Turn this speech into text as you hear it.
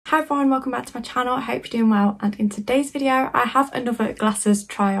Hi everyone, welcome back to my channel. I hope you're doing well, and in today's video I have another glasses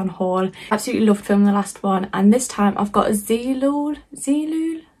try on haul. Absolutely loved filming the last one, and this time I've got a Zeelool.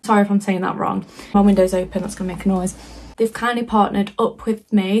 Sorry if I'm saying that wrong. My window's open, that's gonna make a noise. They've kindly partnered up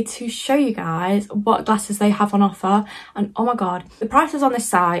with me to show you guys what glasses they have on offer, and oh my god, the prices on this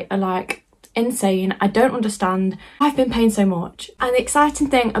site are like insane. I don't understand. I've been paying so much. And the exciting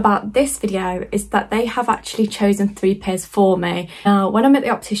thing about this video is that they have actually chosen 3 pairs for me. Now when I'm at the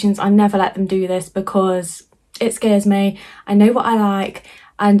opticians I never let them do this because it scares me. I know what I like,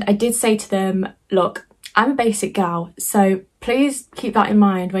 and I did say to them, look, I'm a basic gal, so please keep that in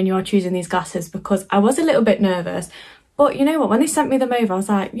mind when you are choosing these glasses, because I was a little bit nervous. But you know what, when they sent me them over I was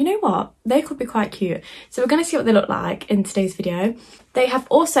like, you know what, they could be quite cute. So we're going to see what they look like in today's video. They have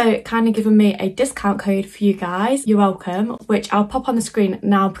also kind of given me a discount code for you guys. You're welcome, which I'll pop on the screen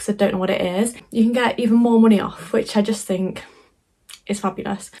now because I don't know what it is. You can get even more money off, which I just think is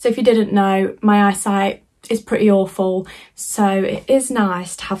fabulous. So if you didn't know, my eyesight is pretty awful, so it is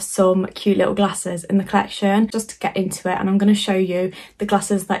nice to have some cute little glasses in the collection just to get into it. And I'm going to show you the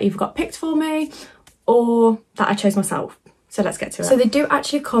glasses that either got picked for me or that I chose myself. So let's get to it. So they do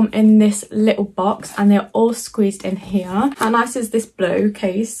actually come in this little box and they're all squeezed in here. How nice is this blue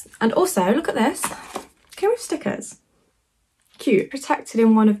case? And also look at this, came with stickers. Cute. Protected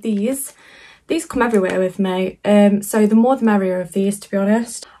in one of these. These come everywhere with me, so the more the merrier of these, to be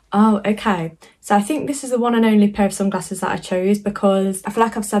honest. Oh, okay. So I think this is the one and only pair of sunglasses that I chose, because I feel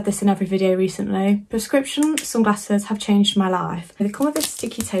like I've said this in every video recently. Prescription sunglasses have changed my life. They come with this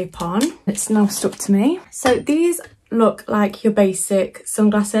sticky tape on. It's now stuck to me. So these look like your basic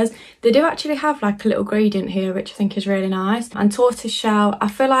sunglasses. They do actually have like a little gradient here, which I think is really nice. And tortoiseshell, I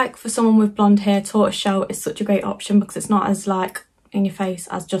feel like for someone with blonde hair, tortoiseshell is such a great option because it's not as like in your face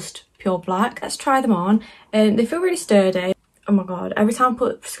as just pure black. Let's try them on. They feel really sturdy. Oh my god, every time I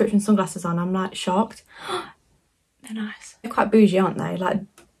put prescription sunglasses on I'm like shocked. They're nice. They're quite bougie, aren't they? Like,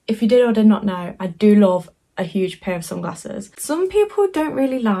 if you did or did not know, I do love a huge pair of sunglasses. Some people don't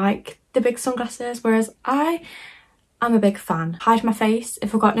really like the big sunglasses, whereas I'm a big fan. Hide my face.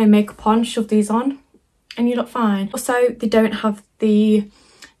 If I've got no makeup on, shove these on and you look fine. Also, they don't have the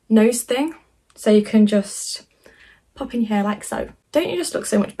nose thing, so you can just pop in your hair like so. Don't you just look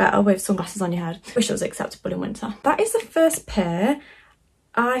so much better with sunglasses on your head? Wish it was acceptable in winter. That is the first pair.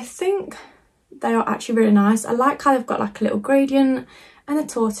 I think they are actually really nice. I like how they've got like a little gradient and a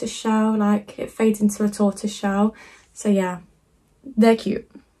tortoise shell, like it fades into a tortoise shell. So yeah, they're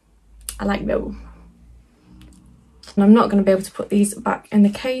cute. I like them. And I'm not going to be able to put these back in the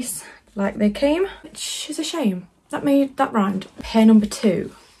case like they came, which is a shame. That rhymed. Pair number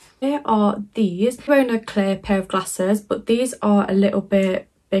 2. Here are these. I own a clear pair of glasses, but these are a little bit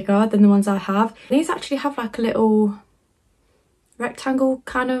bigger than the ones I have. These actually have like a little rectangle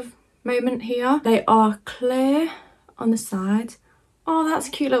kind of moment here. They are clear on the side. Oh, that's a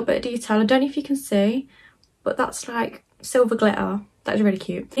cute little bit of detail. I don't know if you can see, but that's like silver glitter. That is really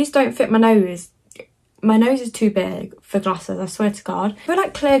cute. These don't fit my nose. My nose is too big for glasses, I swear to god. I feel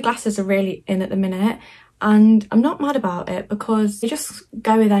like clear glasses are really in at the minute, and I'm not mad about it because they just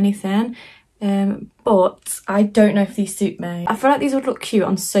go with anything. But I don't know if these suit me. I feel like these would look cute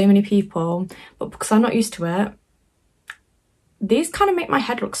on so many people, but because I'm not used to it, these kind of make my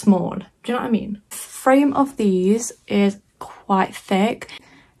head look small. Do you know what I mean? The frame of these is quite thick.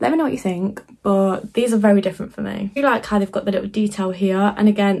 Let me know what you think, but these are very different for me. I do like how they've got the little detail here, and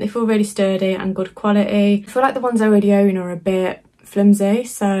again, they feel really sturdy and good quality. I feel like the ones I already own are a bit flimsy,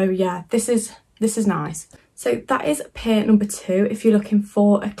 so yeah, this is nice. So that is pair number 2 if you're looking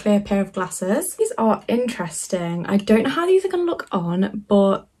for a clear pair of glasses. These are interesting. I don't know how these are going to look on,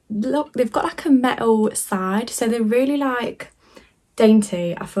 but look, they've got like a metal side, so they're really like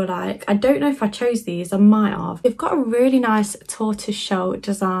dainty, I feel like. I don't know if I chose these, I might have. They've got a really nice tortoiseshell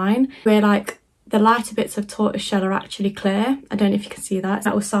design where like the lighter bits of tortoiseshell are actually clear. I don't know if you can see that.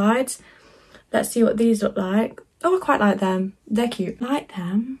 Metal sides. Let's see what these look like. Oh, I quite like them. They're cute. Like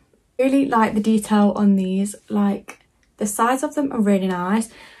them. Really like the detail on these. Like the size of them are really nice.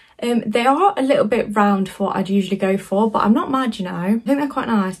 They are a little bit round for what I'd usually go for, but I'm not mad, you know. I think they're quite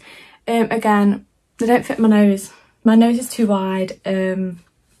nice. Again, they don't fit my nose. My nose is too wide. I'm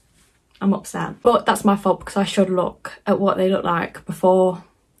upset, but that's my fault because I should look at what they look like before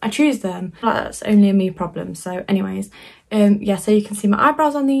I choose them. That's only a me problem. So anyways, yeah, so you can see my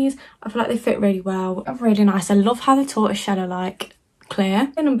eyebrows on these. I feel like they fit really well. They're really nice. I love how the tortoiseshell are like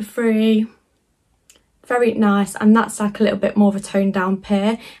clear. And number 3, very nice, and that's like a little bit more of a toned down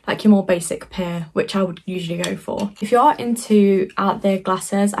pair, like your more basic pair, which I would usually go for. If you are into out there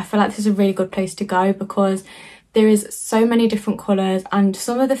glasses, I feel like this is a really good place to go because There is so many different colours and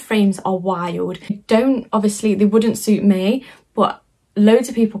some of the frames are wild. Obviously they wouldn't suit me, but loads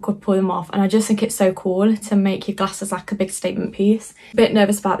of people could pull them off, and I just think it's so cool to make your glasses like a big statement piece. A bit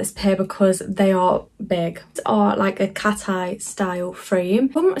nervous about this pair because they are big. They are like a cat eye style frame.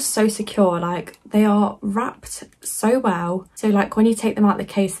 Them are so secure, like they are wrapped so well, so like when you take them out the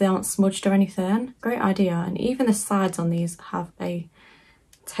case they aren't smudged or anything. Great idea. And even the sides on these have a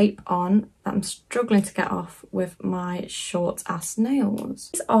tape on that I'm struggling to get off with my short ass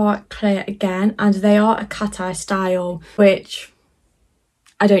nails. These are clear again, and they are a cat eye style, which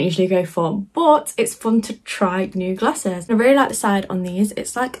I don't usually go for, but it's fun to try new glasses. I really like the side on these.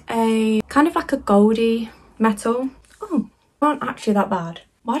 It's like a kind of like a goldy metal. Oh, they aren't actually that bad.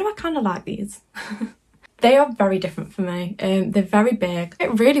 Why do I kind of like these? They are very different for me. They're very big. They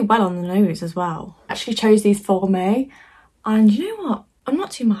fit really well on the nose as well. I actually chose these for me, and you know what? I'm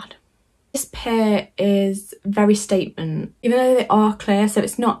not too mad. This pair is very statement, even though they are clear, so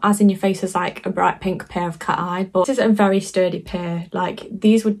it's not as in your face as like a bright pink pair of cat eye, but this is a very sturdy pair. Like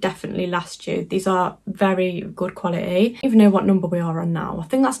these would definitely last you. These are very good quality. I don't even know what number we are on now. I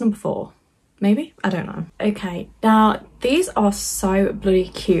think that's number 4. Maybe? I don't know. Okay, now these are so bloody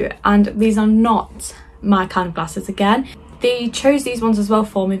cute, and these are not my kind of glasses again. They chose these ones as well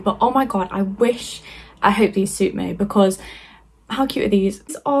for me, but oh my god, I hope these suit me, because how cute are these?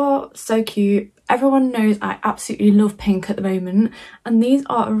 These are so cute. Everyone knows I absolutely love pink at the moment, and these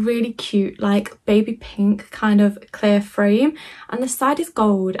are a really cute like baby pink kind of clear frame, and the side is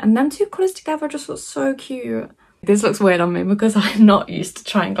gold, and them two colours together just look so cute. This looks weird on me because I'm not used to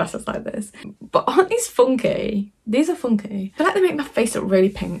trying glasses like this, but aren't these funky? These are funky. I feel like they make my face look really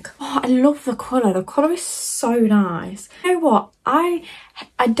pink. Oh, I love the colour. The colour is so nice. You know what? I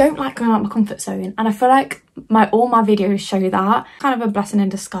don't like going out my comfort zone, and I feel like all my videos show that. Kind of a blessing in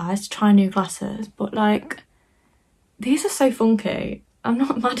disguise to try new glasses, but like these are so funky. I'm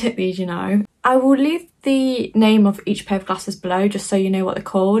not mad at these, you know. I will leave the name of each pair of glasses below just so you know what they're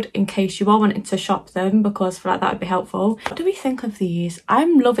called in case you are wanting to shop them, because I feel like that would be helpful. What do we think of these?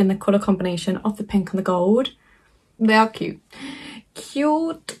 I'm loving the colour combination of the pink and the gold. They are cute.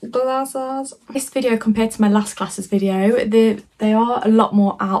 Cute glasses. This video compared to my last glasses video, they are a lot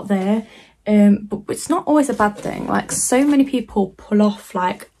more out there, but it's not always a bad thing. Like so many people pull off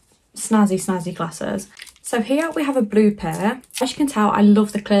like snazzy glasses. So here we have a blue pair. As you can tell, I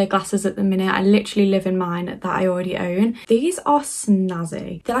love the clear glasses at the minute. I literally live in mine that I already own. These are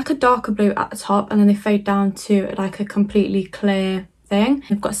snazzy. They're like a darker blue at the top, and then they fade down to like a completely clear thing.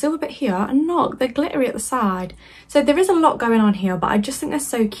 They've got a silver bit here, and look, they're glittery at the side. So there is a lot going on here, but I just think they're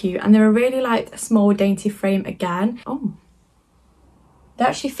so cute, and they're a really like small dainty frame again. Oh, they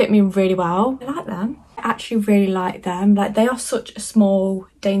actually fit me really well. I like them. I actually really like them. Like they are such a small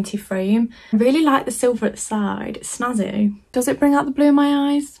dainty frame. I really like the silver at the side. It's snazzy. Does it bring out the blue in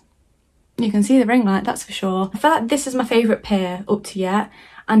my eyes? You can see the ring light, that's for sure. I feel like this is my favourite pair up to yet,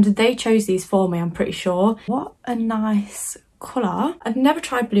 and they chose these for me, I'm pretty sure. What a nice colour. I've never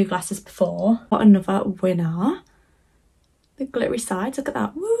tried blue glasses before. What another winner. The glittery sides, look at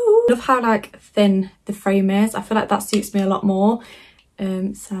that. Woo! Love how like thin the frame is. I feel like that suits me a lot more.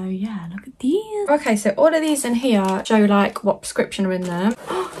 So yeah, look at these. Okay, so all of these in here show like what prescription are in them.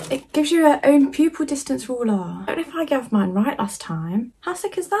 It gives you your own pupil distance ruler. I don't know if I gave mine right last time. How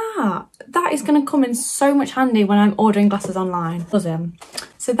sick is that? That is going to come in so much handy when I'm ordering glasses online. Buzzing.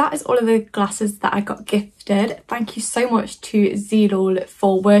 So that is all of the glasses that I got gifted. Thank you so much to Zeelool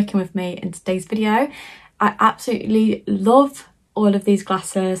for working with me in today's video. I absolutely love all of these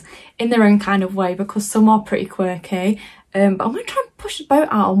glasses in their own kind of way because some are pretty quirky. But I'm going to try and push the boat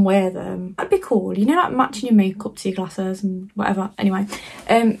out and wear them. That'd be cool, you know, like matching your makeup to your glasses and whatever. Anyway,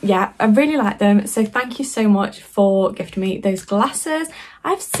 yeah, I really like them. So thank you so much for gifting me those glasses.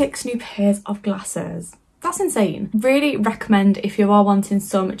 I have 6 new pairs of glasses. That's insane. Really recommend if you are wanting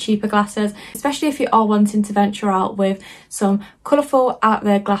some cheaper glasses, especially if you are wanting to venture out with some colourful out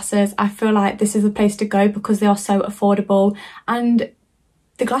there glasses. I feel like this is the place to go because they are so affordable and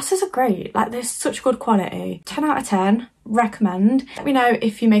the glasses are great. Like they're such good quality. 10 out of 10, recommend. Let me know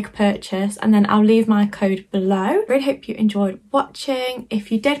if you make a purchase and then I'll leave my code below. Really hope you enjoyed watching.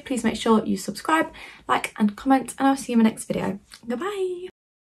 If you did, please make sure you subscribe, like and comment, and I'll see you in my next video. Goodbye.